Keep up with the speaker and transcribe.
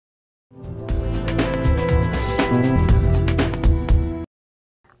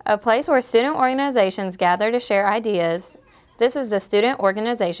a place where student organizations gather to share ideas. This is the Student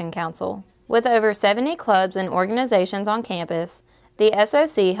Organization Council. With over 70 clubs and organizations on campus, the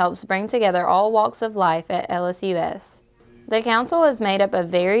SOC helps bring together all walks of life at LSUS. The council is made up of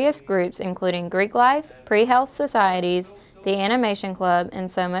various groups including Greek life, pre-health societies, the animation club,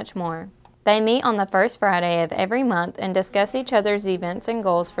 and so much more. They meet on the first Friday of every month and discuss each other's events and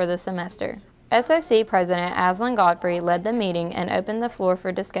goals for the semester. SOC President Aslan Godfrey led the meeting and opened the floor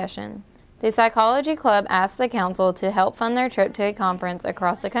for discussion. The Psychology Club asked the council to help fund their trip to a conference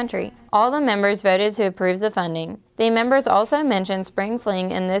across the country. All the members voted to approve the funding. The members also mentioned Spring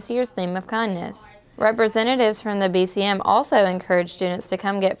Fling in this year's theme of kindness. Representatives from the BCM also encouraged students to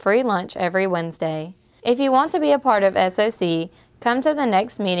come get free lunch every Wednesday. If you want to be a part of SOC, come to the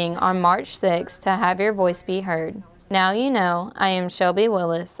next meeting on March 6th to have your voice be heard. Now you know, I am Shelby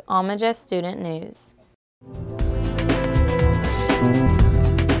Willis, Alma Student News.